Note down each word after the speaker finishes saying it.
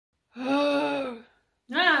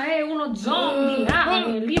not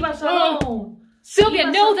zombie. Leave us alone. Sylvia,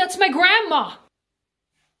 no, that's my grandma.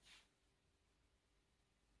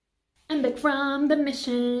 I'm back from the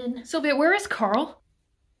mission. Sylvia, where is Carl?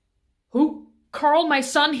 Who? Carl, my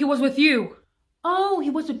son, he was with you. Oh, he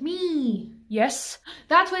was with me. Yes?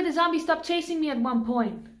 That's why the zombie stopped chasing me at one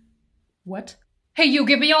point. What? Hey, you,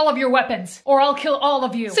 give me all of your weapons, or I'll kill all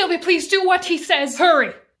of you. Sylvia, please do what he says.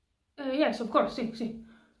 Hurry. Yes, of course, sí.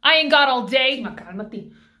 I ain't got all day. Sí, ma,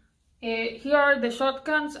 cálmate. Here are the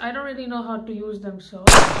shotguns. I don't really know how to use them, so...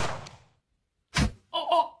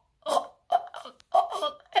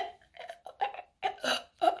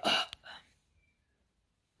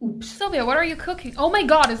 Oops. Sylvia, what are you cooking? Oh my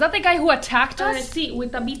god, is that the guy who attacked us? Sí,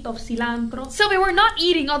 with a bit of cilantro. Sylvia, we're not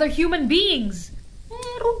eating other human beings.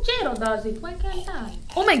 Ruggero does it. Why can't I?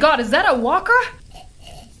 Oh my god, is that a walker?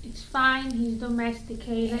 It's fine. He's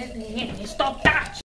domesticated. Stop that!